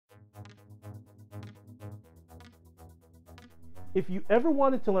If you ever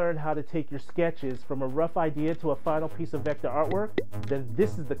wanted to learn how to take your sketches from a rough idea to a final piece of vector artwork, then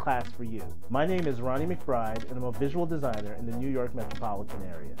this is the class for you. My name is Ronnie McBride, and I'm a visual designer in the New York metropolitan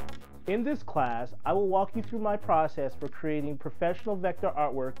area. In this class, I will walk you through my process for creating professional vector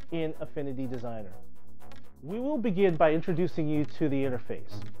artwork in Affinity Designer. We will begin by introducing you to the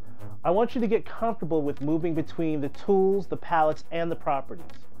interface. I want you to get comfortable with moving between the tools, the palettes, and the properties.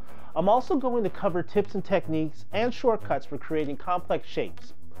 I'm also going to cover tips and techniques and shortcuts for creating complex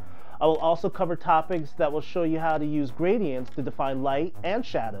shapes. I will also cover topics that will show you how to use gradients to define light and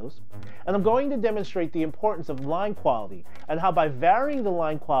shadows, and I'm going to demonstrate the importance of line quality and how by varying the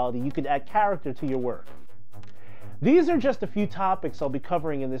line quality you can add character to your work. These are just a few topics I'll be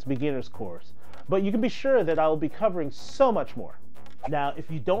covering in this beginner's course, but you can be sure that I will be covering so much more. Now,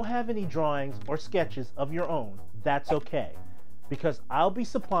 if you don't have any drawings or sketches of your own, that's okay, because I'll be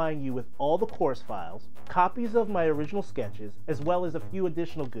supplying you with all the course files, copies of my original sketches, as well as a few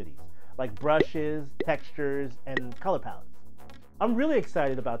additional goodies, like brushes, textures, and color palettes. I'm really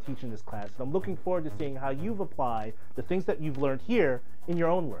excited about teaching this class, and I'm looking forward to seeing how you've applied the things that you've learned here in your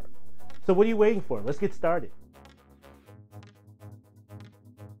own work. So what are you waiting for? Let's get started.